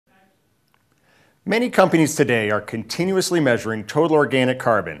Many companies today are continuously measuring total organic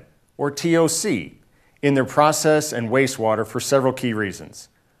carbon, or TOC, in their process and wastewater for several key reasons.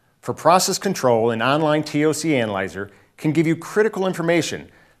 For process control, an online TOC analyzer can give you critical information,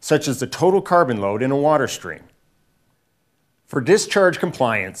 such as the total carbon load in a water stream. For discharge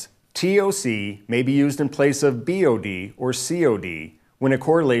compliance, TOC may be used in place of BOD or COD when a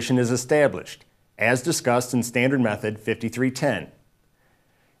correlation is established, as discussed in Standard Method 5310.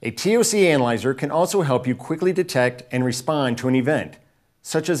 A TOC analyzer can also help you quickly detect and respond to an event,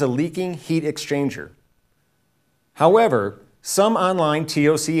 such as a leaking heat exchanger. However, some online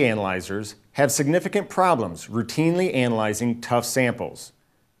TOC analyzers have significant problems routinely analyzing tough samples.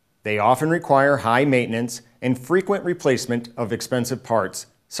 They often require high maintenance and frequent replacement of expensive parts,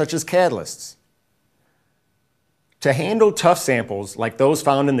 such as catalysts. To handle tough samples like those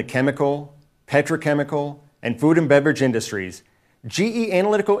found in the chemical, petrochemical, and food and beverage industries, GE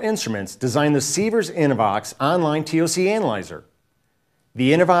Analytical Instruments designed the Sievers InnovOx online TOC analyzer.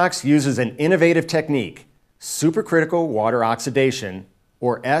 The InnovOx uses an innovative technique, supercritical water oxidation,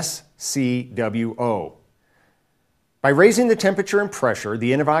 or SCWO. By raising the temperature and pressure,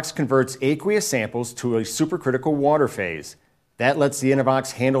 the InnovOx converts aqueous samples to a supercritical water phase. That lets the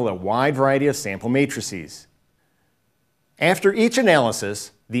InnovOx handle a wide variety of sample matrices. After each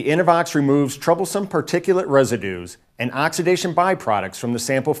analysis, the InnovOx removes troublesome particulate residues and oxidation byproducts from the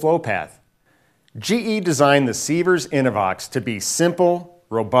sample flow path. GE designed the Sievers InnovOx to be simple,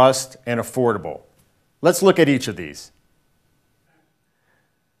 robust, and affordable. Let's look at each of these.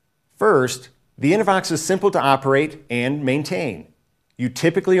 First, the InnovOx is simple to operate and maintain. You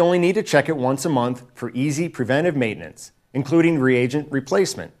typically only need to check it once a month for easy preventive maintenance, including reagent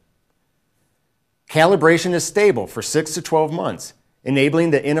replacement. Calibration is stable for 6 to 12 months,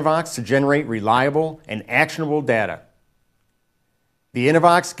 enabling the InnovOx to generate reliable and actionable data. The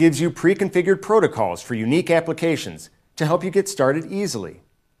InnovOx gives you pre-configured protocols for unique applications to help you get started easily.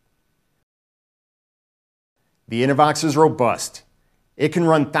 The InnovOx is robust. It can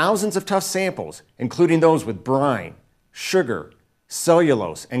run thousands of tough samples, including those with brine, sugar,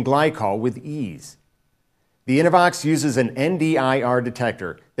 cellulose, and glycol with ease. The InnovOx uses an NDIR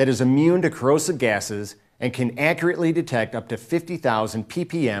detector that is immune to corrosive gases and can accurately detect up to 50,000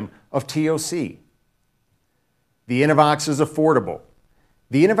 ppm of TOC. The InnovOx is affordable.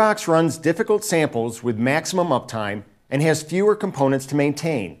 The InnovOx runs difficult samples with maximum uptime and has fewer components to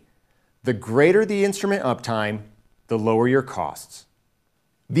maintain. The greater the instrument uptime, the lower your costs.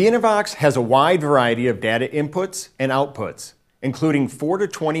 The InnovOx has a wide variety of data inputs and outputs, including 4 to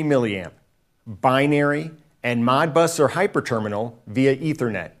 20 milliamp, binary, and Modbus or hyperterminal via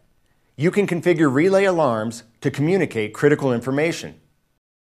Ethernet. You can configure relay alarms to communicate critical information.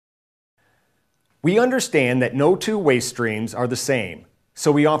 We understand that no two waste streams are the same,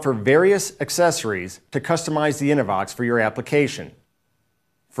 so we offer various accessories to customize the InnovOx for your application.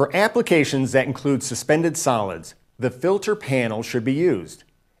 For applications that include suspended solids, the filter panel should be used.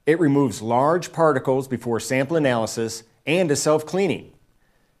 It removes large particles before sample analysis and is self-cleaning.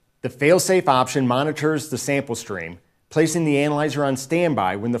 The fail-safe option monitors the sample stream, placing the analyzer on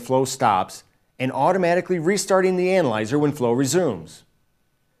standby when the flow stops and automatically restarting the analyzer when flow resumes.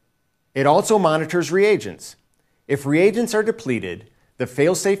 It also monitors reagents. If reagents are depleted, the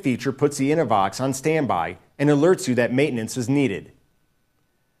fail-safe feature puts the InnovOx on standby and alerts you that maintenance is needed.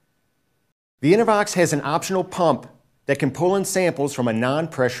 The InnovOx has an optional pump that can pull in samples from a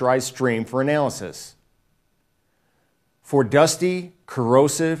non-pressurized stream for analysis. For dusty,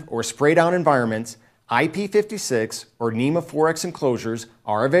 corrosive, or spray-down environments, IP56 or NEMA 4X enclosures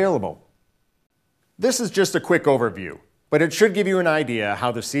are available. This is just a quick overview, but it should give you an idea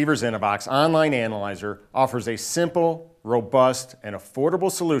how the Sievers InnovOx online analyzer offers a simple, robust, and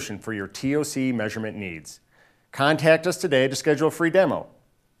affordable solution for your TOC measurement needs. Contact us today to schedule a free demo.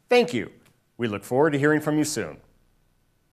 Thank you. We look forward to hearing from you soon.